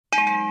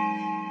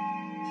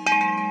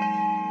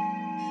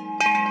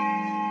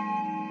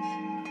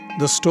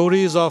The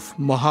stories of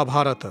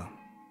Mahabharata,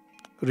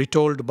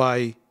 retold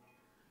by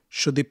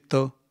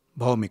Sudipta,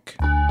 Bhawmik.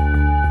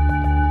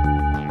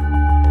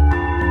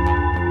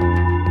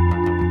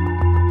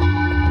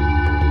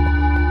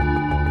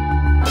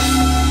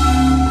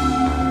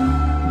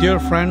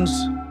 Dear friends,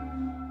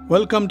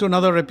 welcome to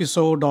another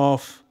episode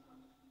of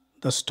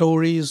The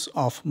Stories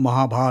of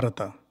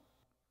Mahabharata.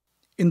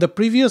 In the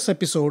previous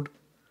episode,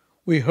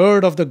 we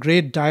heard of the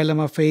great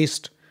dilemma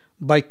faced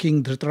by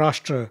King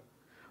Dhritarashtra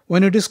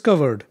when he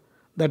discovered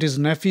that his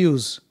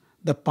nephews,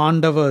 the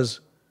Pandavas,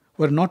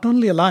 were not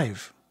only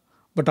alive,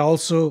 but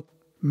also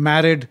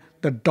married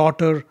the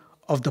daughter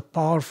of the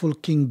powerful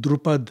King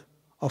Drupad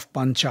of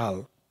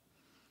Panchal.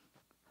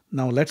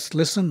 Now let's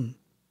listen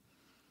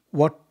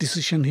what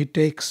decision he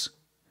takes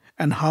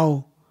and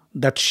how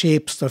that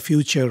shapes the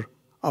future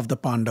of the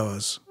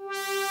Pandavas.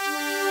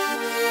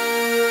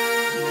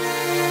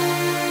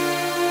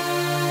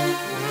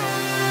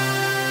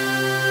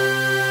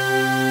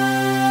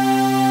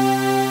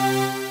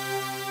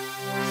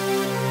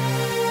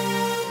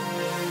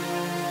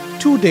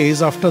 Two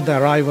days after the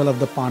arrival of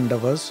the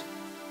Pandavas,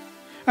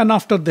 and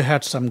after they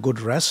had some good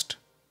rest,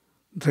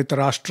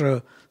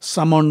 Dhritarashtra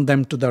summoned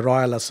them to the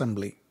royal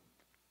assembly.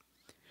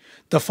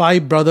 The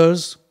five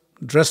brothers,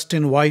 dressed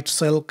in white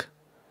silk,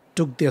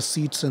 took their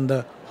seats in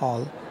the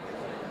hall.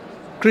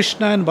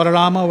 Krishna and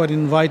Balarama were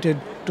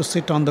invited to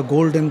sit on the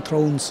golden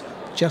thrones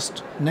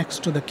just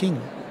next to the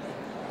king.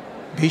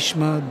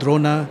 Bhishma,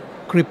 Drona,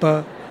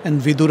 Kripa, and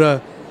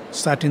Vidura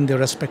sat in their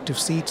respective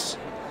seats.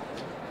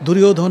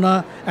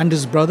 Duryodhana and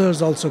his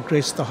brothers also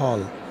graced the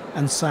hall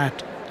and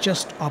sat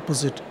just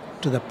opposite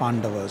to the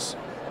Pandavas.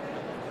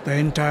 The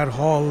entire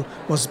hall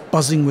was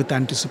buzzing with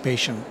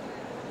anticipation.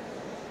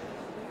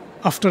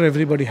 After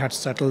everybody had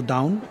settled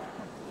down,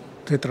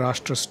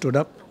 Dhritarashtra stood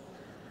up.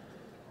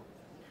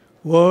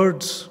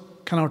 Words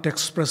cannot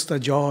express the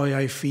joy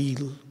I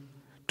feel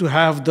to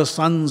have the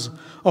sons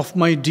of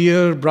my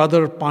dear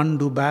brother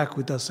Pandu back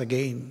with us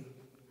again.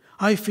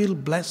 I feel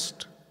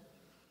blessed,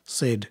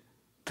 said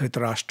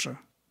Dhritarashtra.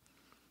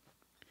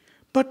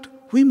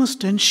 But we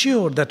must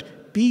ensure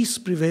that peace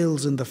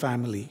prevails in the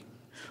family.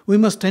 We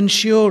must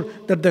ensure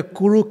that the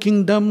Kuru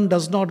kingdom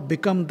does not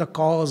become the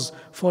cause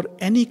for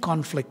any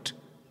conflict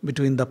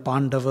between the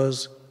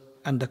Pandavas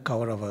and the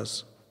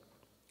Kauravas.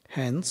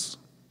 Hence,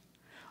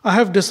 I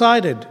have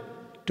decided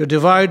to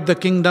divide the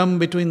kingdom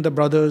between the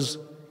brothers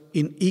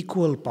in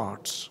equal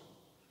parts.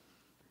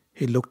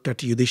 He looked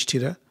at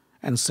Yudhishthira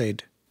and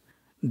said,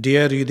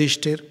 Dear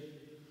Yudhishthir,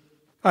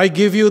 I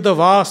give you the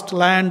vast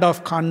land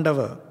of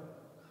Khandava.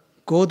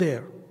 Go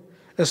there,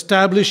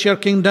 establish your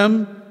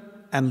kingdom,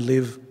 and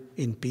live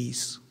in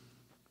peace.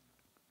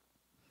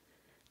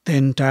 The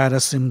entire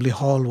assembly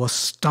hall was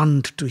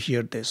stunned to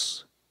hear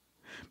this.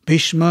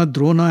 Bhishma,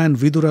 Drona, and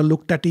Vidura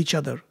looked at each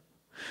other.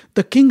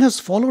 The king has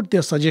followed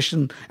their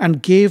suggestion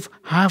and gave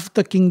half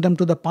the kingdom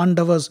to the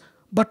Pandavas,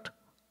 but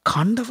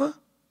Khandava?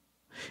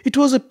 It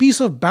was a piece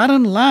of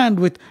barren land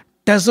with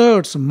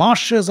deserts,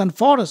 marshes, and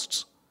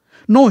forests.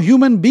 No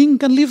human being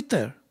can live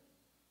there.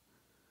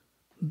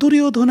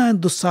 Duryodhana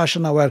and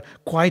Dussasana were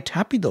quite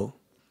happy though.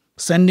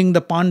 Sending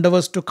the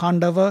Pandavas to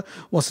Khandava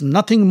was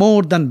nothing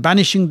more than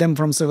banishing them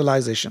from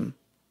civilization.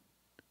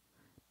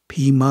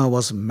 Bhima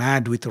was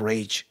mad with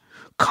rage.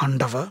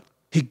 Khandava?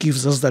 He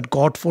gives us that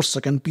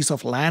God-forsaken piece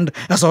of land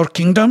as our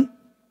kingdom?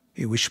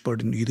 He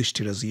whispered in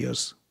Yudhishthira's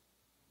ears.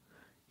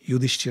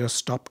 Yudhishthira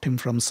stopped him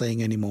from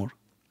saying any more,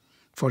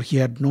 for he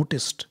had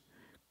noticed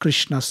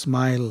Krishna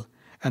smile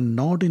and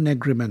nod in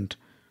agreement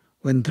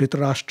when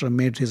Dhritarashtra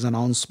made his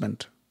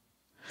announcement.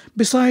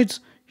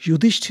 Besides,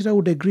 Yudhishthira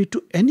would agree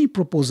to any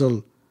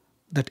proposal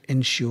that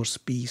ensures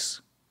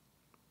peace.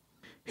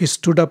 He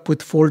stood up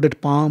with folded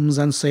palms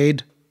and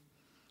said,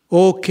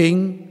 O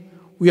king,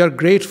 we are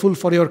grateful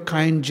for your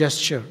kind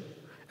gesture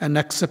and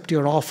accept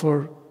your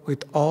offer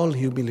with all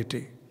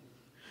humility.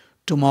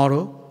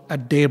 Tomorrow,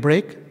 at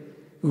daybreak,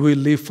 we will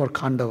leave for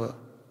Khandava.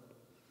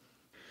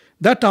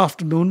 That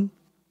afternoon,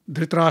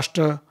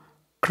 Dhritarashtra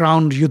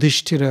crowned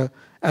Yudhishthira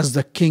as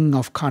the king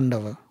of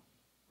Khandava.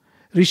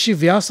 Rishi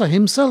Vyasa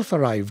himself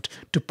arrived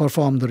to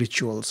perform the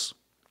rituals.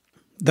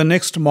 The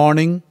next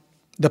morning,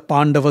 the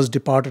Pandavas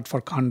departed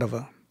for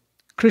Khandava.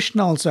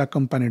 Krishna also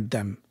accompanied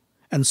them,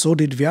 and so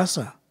did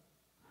Vyasa.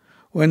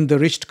 When they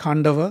reached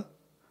Khandava,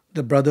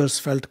 the brothers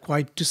felt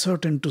quite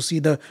disheartened to see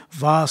the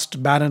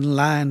vast barren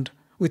land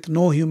with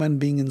no human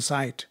being in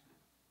sight.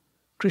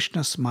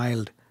 Krishna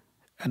smiled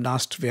and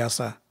asked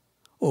Vyasa,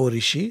 O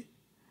Rishi,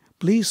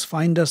 please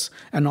find us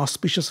an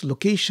auspicious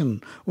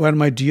location where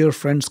my dear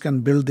friends can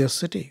build their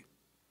city.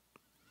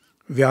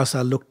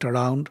 Vyasa looked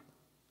around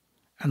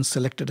and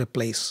selected a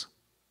place.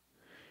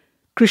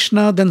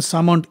 Krishna then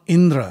summoned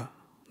Indra,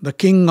 the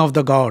king of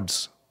the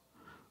gods.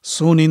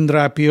 Soon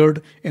Indra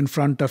appeared in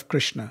front of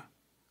Krishna.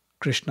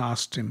 Krishna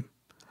asked him,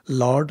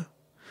 Lord,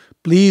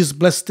 please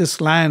bless this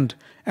land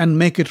and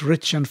make it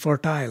rich and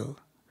fertile.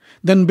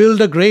 Then build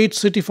a great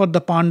city for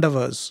the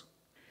Pandavas.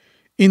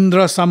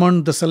 Indra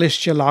summoned the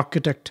celestial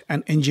architect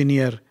and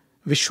engineer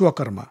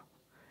Vishwakarma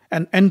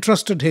and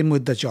entrusted him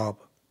with the job.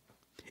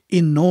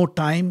 In no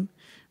time,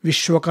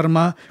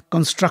 Vishwakarma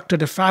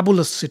constructed a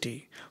fabulous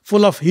city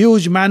full of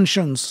huge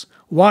mansions,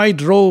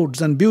 wide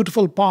roads, and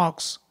beautiful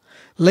parks.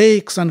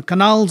 Lakes and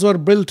canals were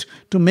built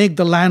to make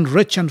the land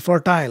rich and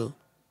fertile.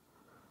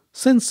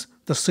 Since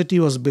the city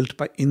was built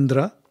by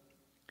Indra,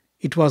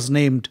 it was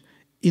named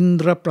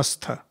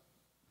Indraprastha.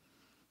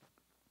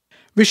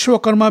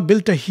 Vishwakarma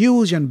built a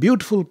huge and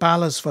beautiful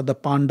palace for the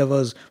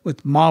Pandavas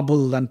with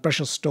marble and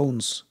precious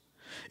stones.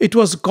 It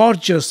was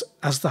gorgeous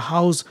as the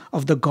house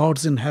of the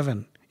gods in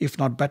heaven, if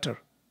not better.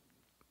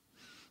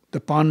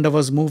 The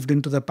Pandavas moved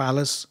into the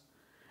palace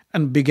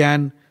and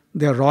began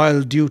their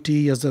royal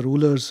duty as the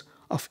rulers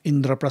of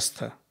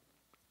Indraprastha.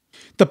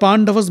 The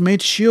Pandavas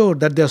made sure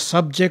that their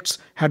subjects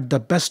had the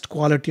best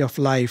quality of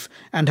life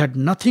and had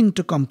nothing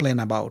to complain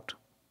about.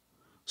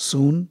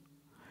 Soon,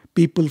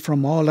 people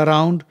from all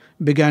around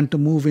began to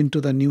move into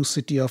the new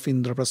city of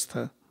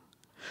Indraprastha.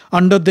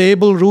 Under the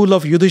able rule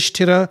of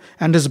Yudhishthira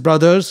and his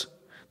brothers,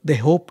 they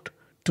hoped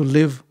to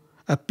live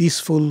a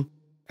peaceful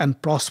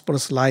and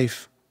prosperous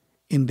life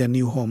in their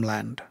new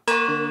homeland.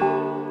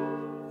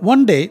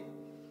 One day,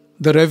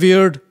 the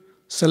revered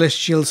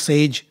celestial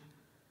sage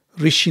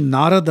Rishi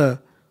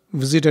Narada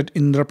visited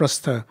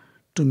Indraprastha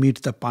to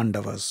meet the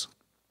Pandavas.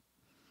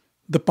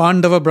 The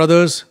Pandava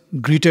brothers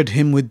greeted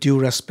him with due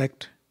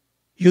respect.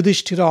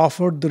 Yudhishthira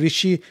offered the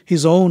Rishi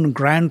his own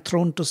grand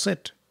throne to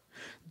sit.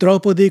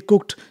 Draupadi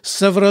cooked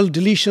several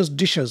delicious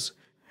dishes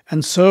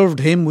and served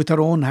him with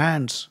her own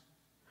hands.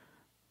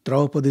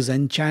 Draupadi's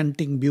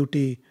enchanting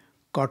beauty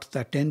caught the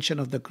attention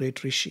of the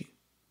great Rishi.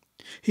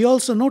 He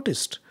also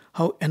noticed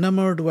how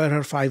enamored were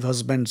her 5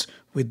 husbands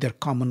with their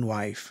common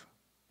wife.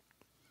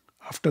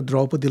 After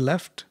Draupadi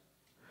left,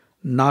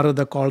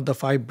 Narada called the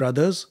 5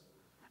 brothers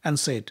and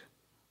said,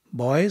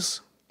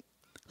 "Boys,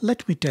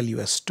 let me tell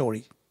you a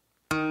story.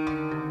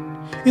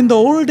 In the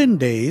olden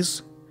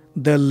days,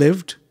 there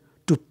lived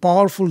 2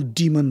 powerful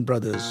demon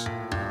brothers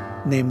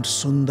named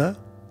Sunda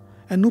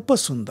and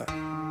Upasunda.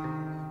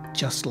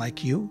 Just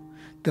like you,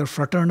 their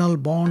fraternal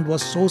bond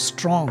was so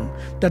strong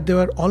that they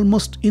were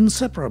almost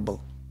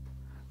inseparable.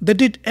 They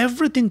did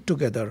everything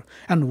together,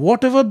 and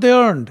whatever they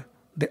earned,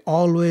 they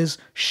always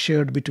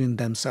shared between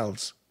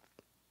themselves.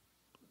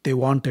 They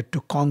wanted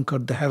to conquer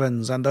the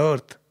heavens and the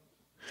earth.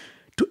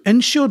 To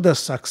ensure their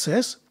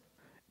success,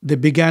 they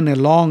began a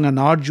long and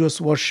arduous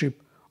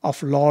worship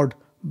of Lord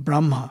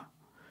Brahma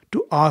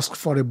to ask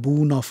for a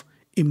boon of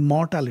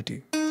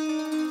immortality.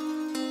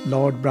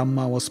 Lord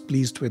Brahma was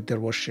pleased with their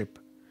worship,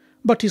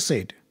 but he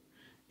said,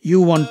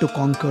 "You want to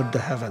conquer the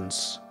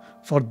heavens.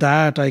 For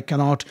that I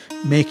cannot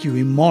make you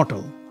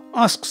immortal.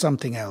 Ask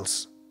something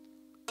else."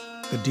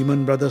 The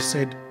demon brothers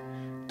said,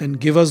 "Then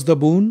give us the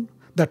boon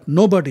that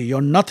nobody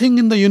or nothing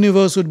in the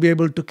universe would be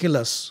able to kill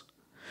us.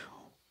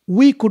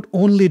 We could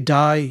only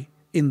die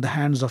in the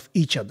hands of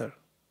each other."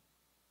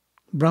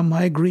 Brahma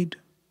agreed.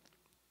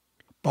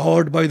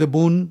 Powered by the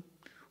boon,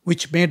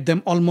 which made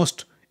them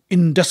almost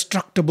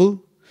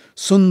indestructible,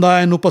 Sunda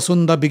and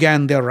Upasunda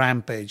began their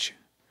rampage.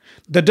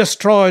 They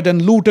destroyed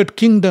and looted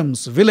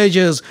kingdoms,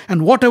 villages,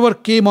 and whatever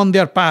came on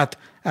their path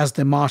as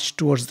they marched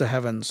towards the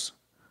heavens.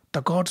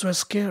 The gods were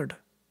scared.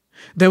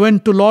 They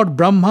went to Lord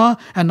Brahma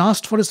and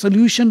asked for a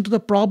solution to the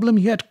problem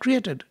he had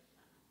created.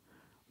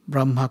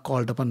 Brahma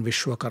called upon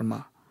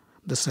Vishwakarma,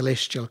 the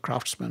celestial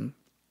craftsman.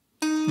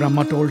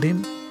 Brahma told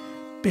him,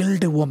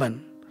 "Build a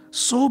woman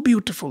so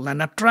beautiful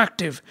and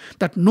attractive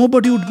that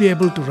nobody would be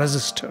able to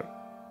resist her."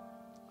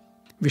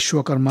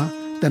 Vishwakarma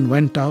then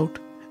went out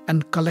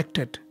and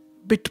collected,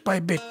 bit by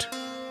bit,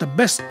 the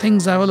best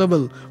things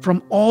available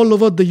from all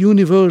over the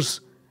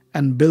universe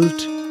and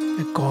built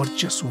a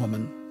gorgeous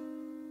woman.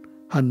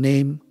 Her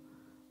name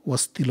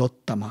was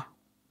Tilottama.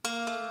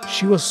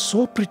 She was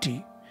so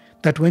pretty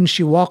that when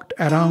she walked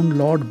around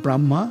Lord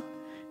Brahma,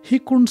 he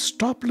couldn't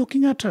stop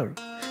looking at her,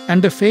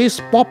 and a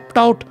face popped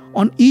out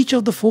on each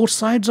of the 4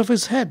 sides of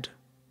his head.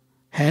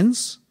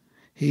 Hence,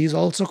 he is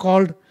also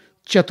called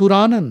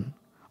Chaturanan,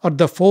 or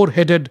the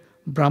 4-headed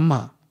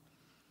Brahma.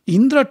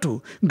 Indra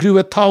too grew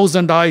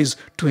 1,000 eyes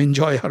to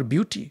enjoy her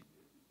beauty.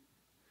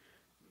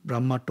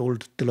 Brahma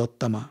told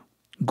Tilottama,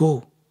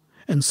 "Go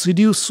and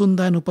seduce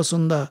Sunda and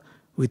Upasunda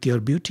with your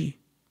beauty."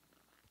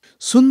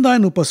 Sunda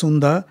and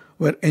Upasunda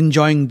were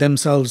enjoying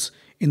themselves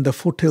in the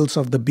foothills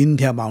of the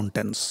Vindhya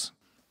mountains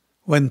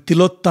when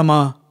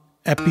Tilottama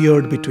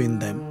appeared between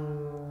them.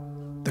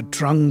 The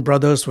drunk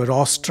brothers were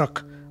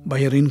awestruck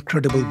by her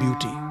incredible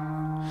beauty.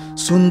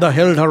 Sunda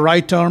held her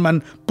right arm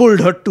and pulled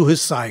her to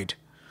his side.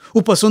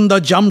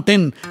 Upasunda jumped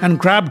in and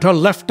grabbed her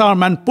left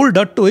arm and pulled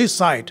her to his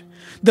side.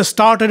 They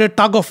started a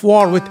tug of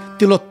war with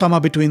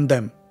Tilottama between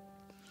them.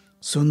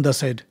 Sunda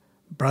said,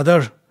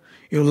 "Brother,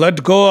 you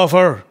let go of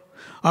her.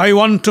 I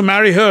want to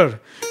marry her.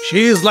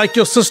 She is like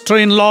your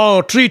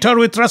sister-in-law. Treat her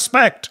with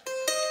respect."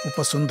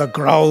 Upasunda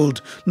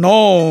growled,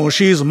 "No,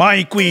 she is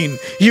my queen.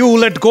 You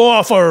let go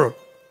of her."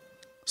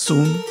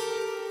 Soon,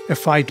 a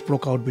fight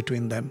broke out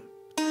between them.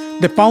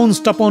 They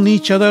pounced upon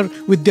each other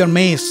with their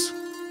mace,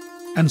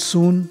 and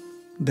soon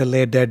they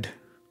lay dead,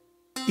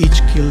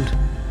 each killed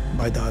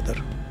by the other.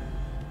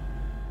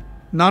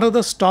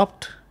 Narada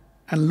stopped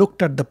and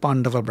looked at the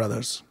Pandava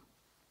brothers.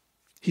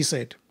 He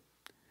said,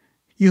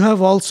 "You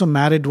have also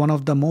married one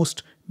of the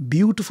most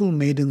beautiful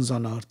maidens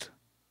on earth.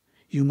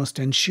 You must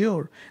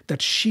ensure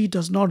that she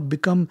does not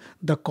become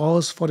the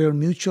cause for your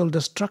mutual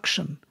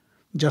destruction,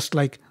 just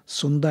like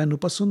Sunda and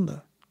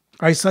Upasunda.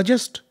 I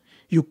suggest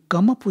you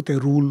come up with a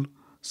rule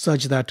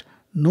such that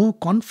no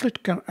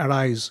conflict can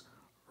arise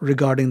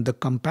regarding the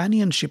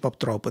companionship of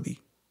Draupadi."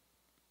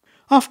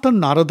 After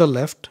Narada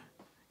left,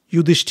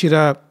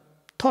 Yudhishthira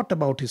thought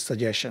about his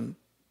suggestion.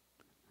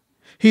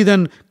 He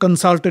then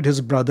consulted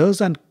his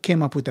brothers and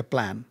came up with a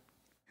plan.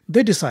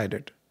 They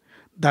decided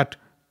that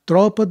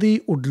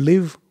Draupadi would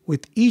live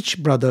with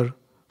each brother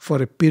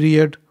for a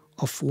period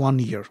of 1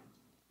 year.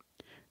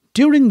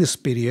 During this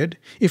period,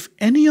 if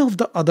any of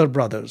the other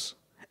brothers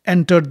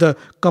entered the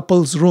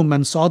couple's room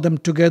and saw them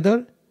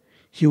together,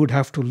 he would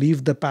have to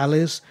leave the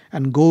palace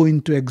and go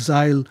into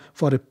exile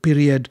for a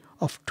period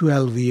of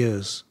 12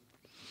 years.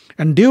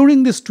 And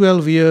during these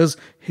 12 years,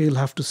 he'll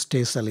have to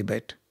stay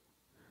celibate.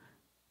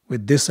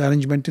 With this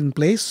arrangement in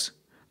place,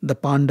 the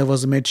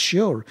Pandavas made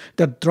sure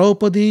that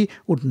Draupadi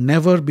would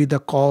never be the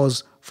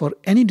cause for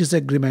any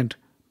disagreement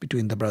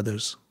between the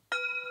brothers.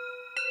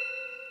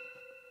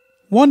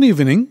 One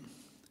evening,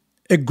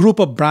 a group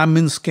of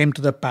Brahmins came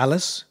to the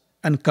palace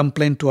and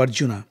complained to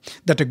Arjuna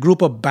that a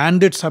group of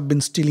bandits have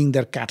been stealing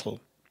their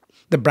cattle.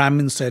 The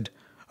Brahmins said,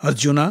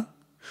 "Arjuna,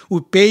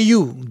 we pay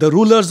you, the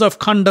rulers of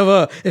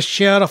Pandava, a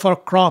share of our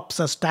crops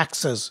as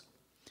taxes.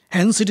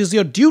 Hence it is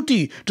your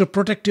duty to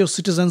protect your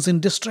citizens in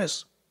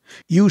distress.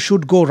 You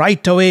should go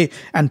right away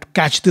and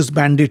catch these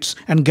bandits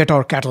and get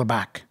our cattle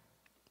back."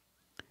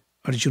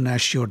 Arjuna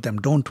assured them,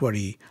 "Don't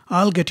worry,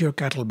 I'll get your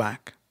cattle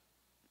back."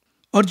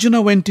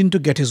 Arjuna went in to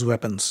get his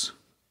weapons,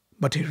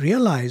 but he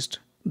realized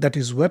that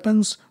his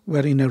weapons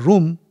were in a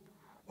room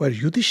where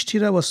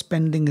Yudhishthira was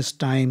spending his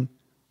time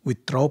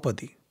with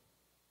Draupadi.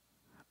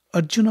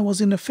 Arjuna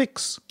was in a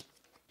fix.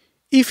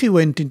 If he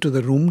went into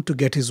the room to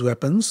get his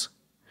weapons,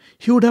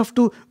 he would have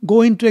to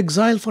go into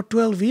exile for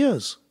 12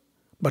 years.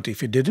 But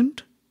if he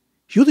didn't,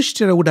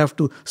 Yudhishthira would have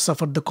to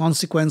suffer the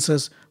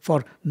consequences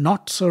for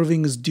not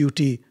serving his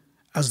duty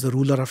as the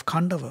ruler of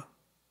Pandava.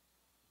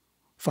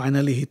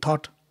 Finally, he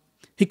thought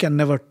he can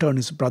never turn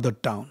his brother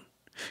down.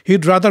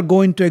 He'd rather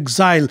go into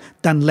exile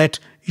than let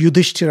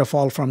Yudhishthira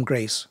fall from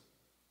grace.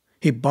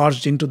 He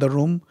barged into the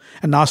room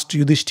and asked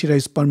Yudhishthira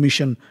his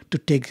permission to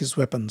take his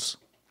weapons.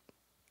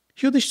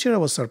 Yudhishthira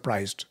was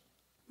surprised,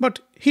 but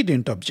he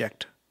didn't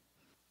object.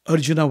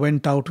 Arjuna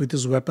went out with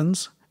his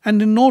weapons,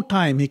 and in no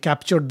time he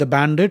captured the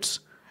bandits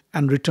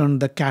and returned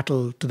the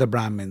cattle to the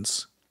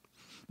Brahmins.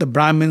 The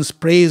Brahmins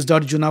praised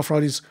Arjuna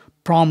for his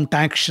prompt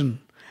action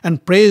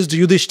and praised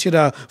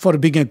Yudhishthira for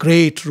being a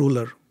great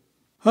ruler.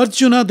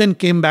 Arjuna then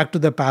came back to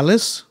the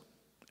palace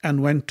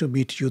and went to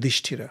meet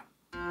Yudhishthira.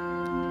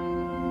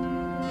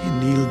 He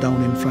kneeled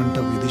down in front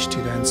of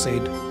Yudhishthira and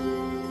said,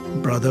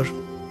 "Brother,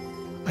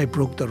 I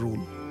broke the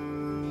rule.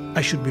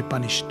 I should be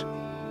punished.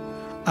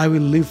 I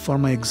will live for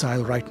my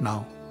exile right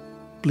now.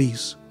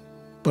 Please,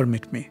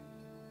 permit me."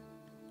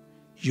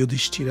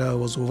 Yudhishthira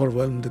was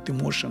overwhelmed with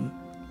emotion.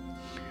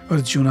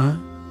 "Arjuna,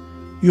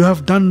 you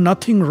have done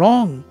nothing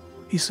wrong,"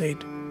 he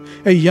said.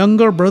 "A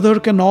younger brother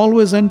can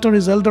always enter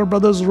his elder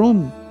brother's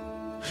room.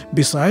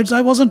 Besides,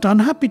 I wasn't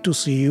unhappy to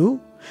see you.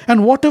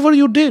 And whatever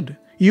you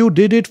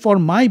did it for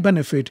my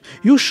benefit.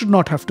 You should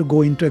not have to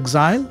go into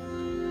exile."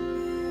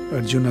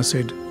 Arjuna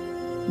said,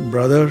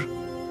 "Brother,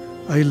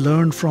 I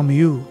learned from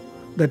you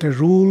that a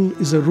rule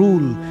is a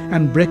rule,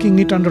 and breaking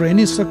it under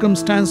any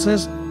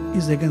circumstances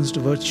is against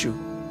virtue.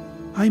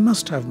 I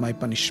must have my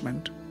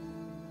punishment."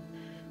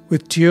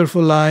 With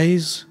tearful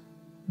eyes,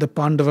 the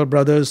Pandava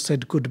brothers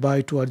said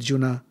goodbye to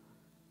Arjuna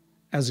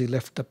as he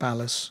left the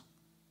palace.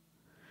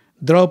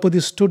 Draupadi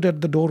stood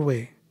at the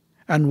doorway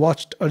and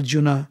watched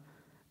Arjuna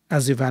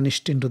as he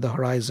vanished into the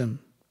horizon.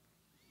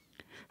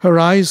 Her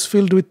eyes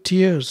filled with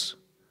tears,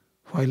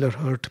 while her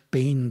heart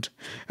pained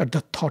at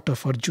the thought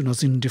of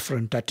Arjuna's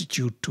indifferent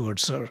attitude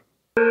towards her.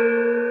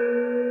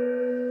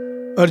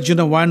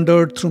 Arjuna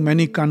wandered through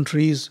many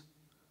countries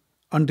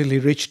until he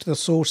reached the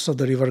source of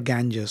the river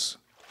Ganges.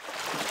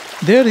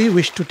 There he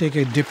wished to take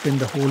a dip in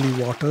the holy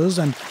waters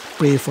and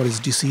pray for his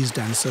deceased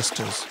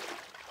ancestors.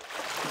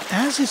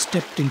 As he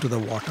stepped into the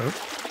water,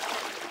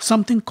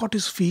 something caught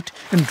his feet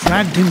and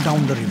dragged him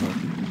down the river.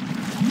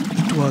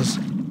 It was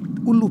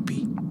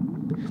Ulupi,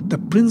 the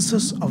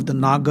princess of the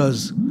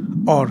Nagas,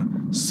 or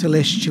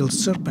celestial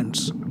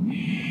serpents.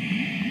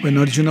 When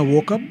Arjuna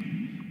woke up,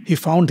 he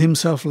found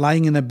himself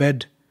lying in a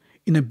bed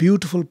in a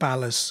beautiful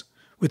palace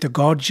with a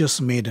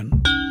gorgeous maiden.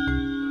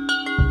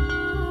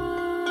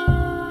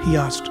 He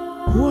asked,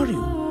 "Who are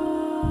you?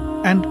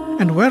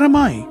 And where am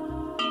I?"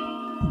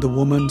 The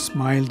woman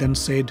smiled and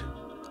said,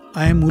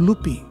 "I am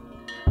Ulupi,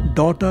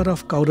 daughter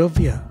of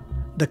Kauravya,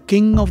 the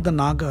king of the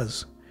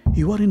Nagas.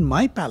 You are in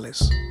my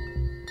palace."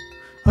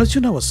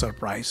 Arjuna was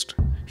surprised.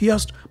 He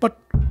asked,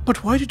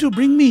 But why did you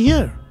bring me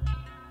here?"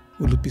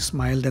 Ulupi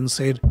smiled and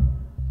said,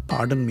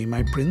 "Pardon me,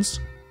 my prince.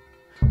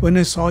 When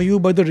I saw you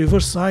by the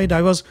riverside,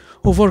 I was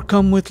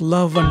overcome with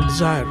love and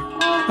desire.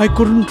 I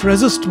couldn't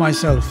resist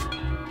myself.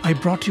 I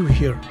brought you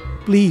here.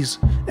 Please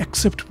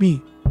accept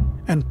me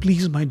and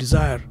please my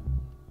desire.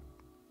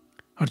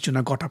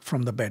 Arjuna got up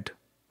from the bed.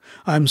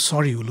 I am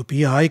sorry,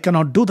 Ulupi, I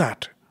cannot do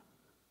that.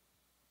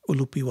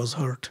 Ulupi was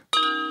hurt.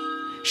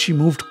 She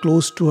moved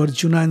close to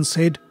Arjuna and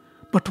said,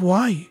 But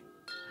why?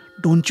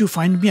 Don't you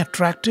find me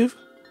attractive?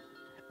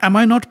 Am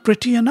I not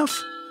pretty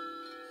enough?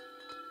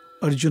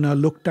 Arjuna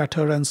looked at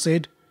her and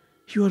said,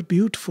 You are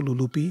beautiful,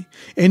 Ulupi.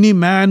 Any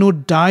man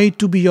would die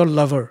to be your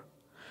lover.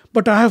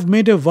 But I have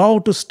made a vow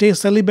to stay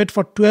celibate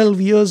for 12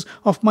 years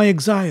of my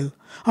exile.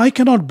 I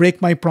cannot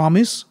break my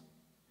promise.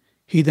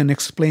 He then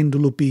explained to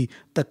Ulupi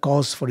the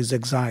cause for his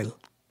exile.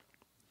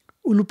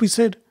 Ulupi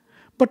said,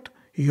 But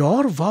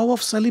your vow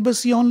of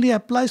celibacy only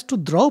applies to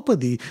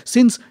Draupadi,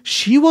 since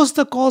she was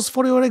the cause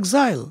for your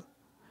exile.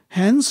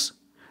 Hence,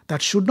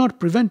 that should not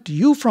prevent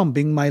you from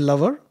being my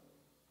lover.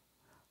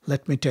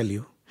 Let me tell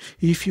you,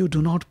 if you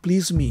do not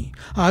please me,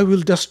 I will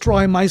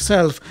destroy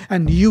myself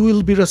and you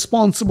will be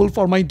responsible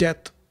for my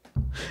death.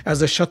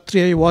 As a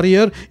Kshatriya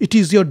warrior, it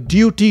is your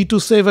duty to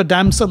save a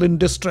damsel in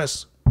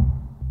distress.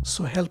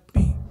 So help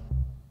me.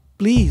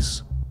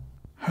 Please.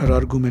 Her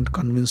argument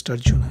convinced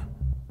Arjuna.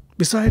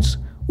 Besides,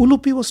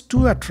 Ulupi was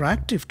too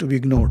attractive to be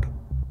ignored.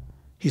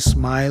 He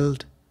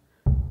smiled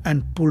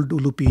and pulled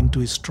Ulupi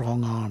into his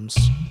strong arms.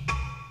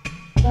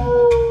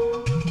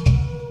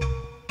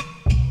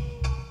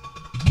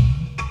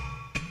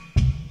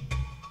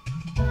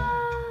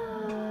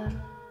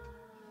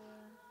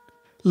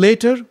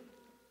 Later,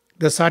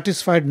 the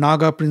satisfied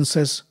Naga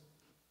princess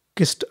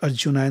kissed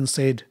Arjuna and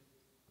said,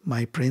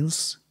 My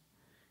prince,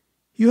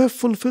 you have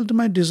fulfilled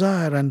my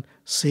desire and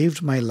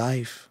saved my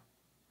life.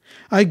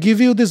 I give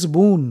you this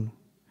boon.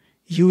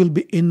 You will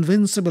be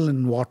invincible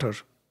in water.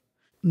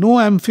 No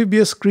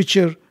amphibious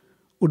creature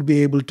would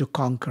be able to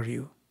conquer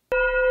you.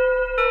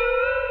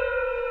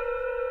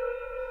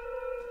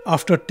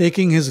 After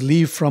taking his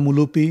leave from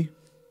Ulupi,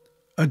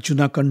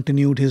 Arjuna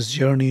continued his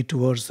journey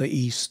towards the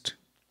east.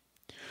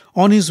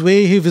 On his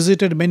way, he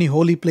visited many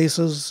holy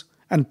places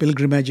and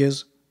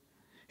pilgrimages.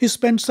 He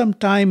spent some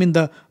time in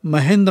the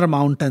Mahendra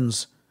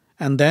mountains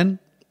and then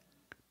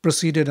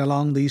proceeded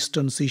along the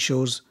eastern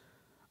seashores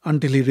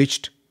until he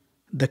reached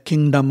the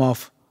kingdom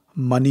of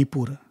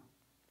Manipur.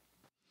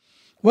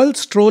 While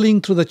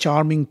strolling through the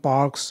charming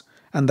parks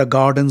and the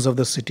gardens of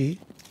the city,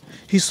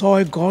 he saw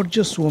a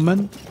gorgeous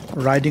woman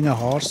riding a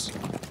horse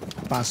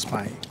pass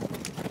by.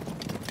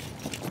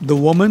 The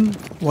woman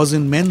was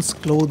in men's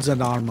clothes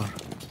and armor,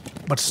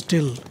 but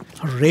still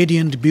her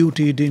radiant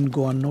beauty didn't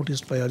go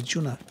unnoticed by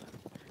Arjuna.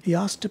 He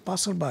asked a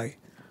passerby,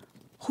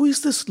 Who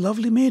is this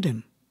lovely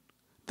maiden?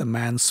 The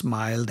man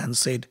smiled and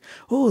said,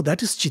 Oh,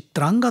 that is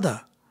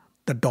Chitrangada,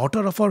 the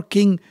daughter of our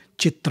king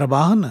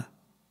Chitrabhana.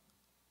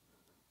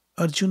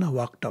 Arjuna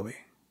walked away,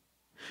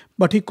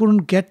 but he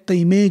couldn't get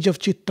the image of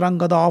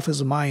Chitrangada off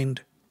his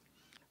mind.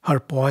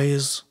 Her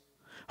poise,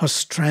 her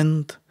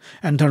strength,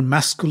 and her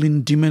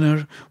masculine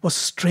demeanor was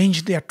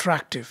strangely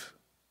attractive.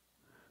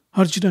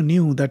 Arjuna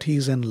knew that he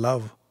is in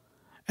love,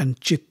 and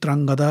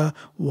Chitrangada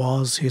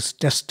was his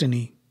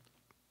destiny.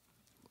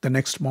 The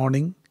next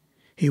morning,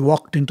 he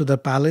walked into the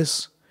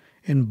palace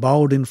and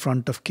bowed in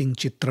front of King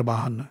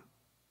Chitrabhana.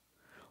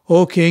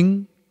 O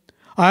king,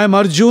 I am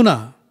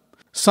Arjuna,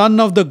 son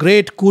of the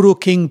great Kuru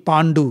king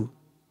Pandu.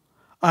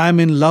 I am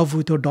in love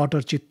with your daughter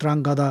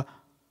Chitrangada,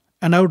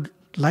 and I would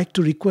like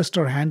to request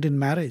her hand in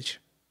marriage.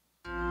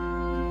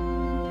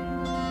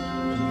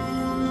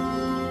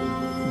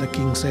 The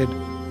king said,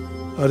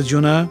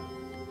 Arjuna,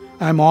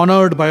 I am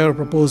honored by your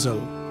proposal,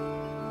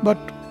 but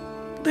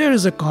there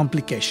is a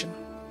complication.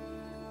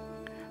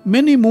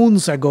 Many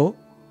moons ago,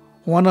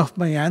 one of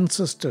my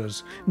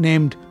ancestors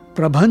named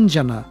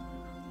Prabhanjana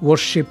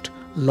worshipped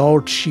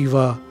Lord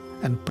Shiva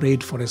and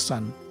prayed for a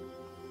son.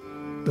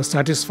 The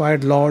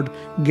satisfied Lord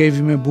gave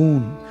him a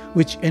boon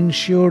which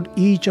ensured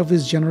each of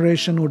his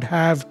generation would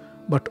have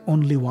but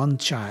only one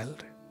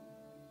child.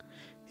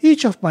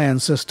 Each of my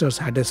ancestors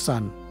had a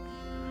son,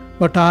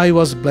 but I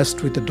was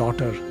blessed with a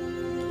daughter,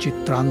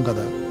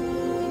 Chitrangada.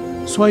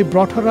 So I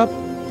brought her up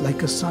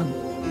like a son.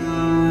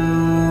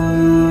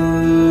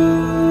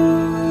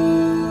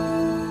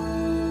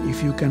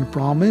 If you can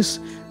promise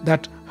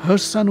that her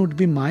son would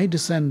be my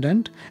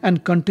descendant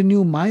and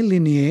continue my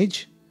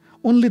lineage,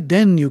 only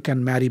then you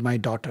can marry my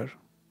daughter.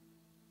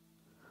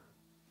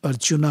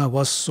 Arjuna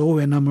was so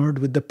enamored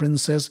with the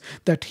princess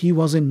that he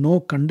was in no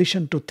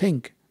condition to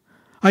think.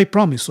 I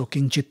promise, O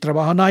King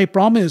Chitrabhana, I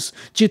promise,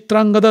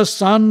 Chitrangada's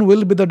son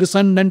will be the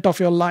descendant of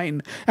your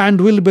line and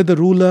will be the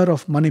ruler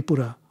of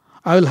Manipura.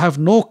 I will have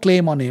no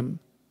claim on him.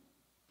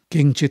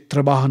 King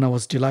Chitrabhana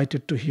was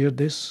delighted to hear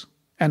this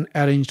and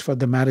arranged for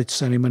the marriage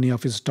ceremony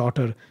of his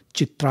daughter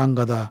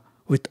Chitrangada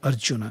with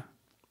Arjuna.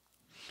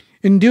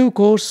 In due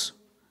course,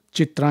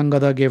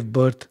 Chitrangada gave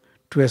birth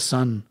to a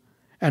son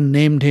and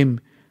named him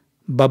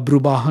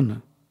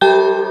Babrubahana.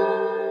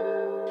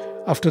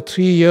 After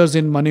 3 years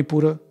in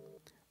Manipura,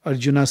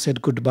 Arjuna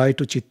said goodbye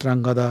to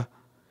Chitrangada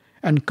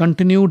and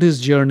continued his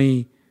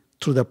journey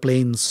through the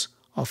plains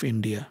of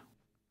India.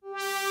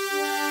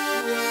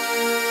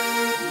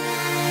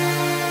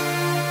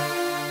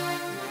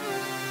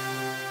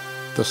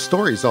 The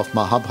Stories of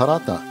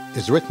Mahabharata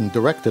is written,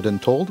 directed,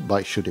 and told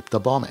by Sudipta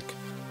Bhawmik.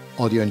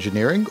 Audio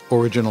engineering,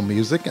 original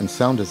music, and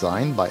sound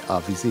design by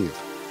Avi Ziv.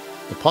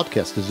 The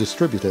podcast is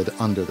distributed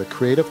under the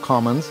Creative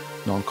Commons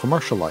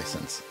non-commercial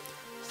license.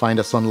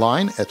 Find us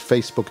online at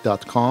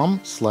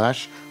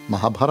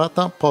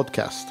facebook.com/Mahabharata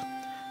Podcast.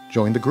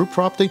 Join the group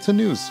for updates and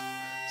news.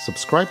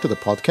 Subscribe to the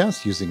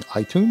podcast using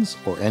iTunes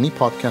or any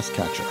podcast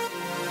catcher.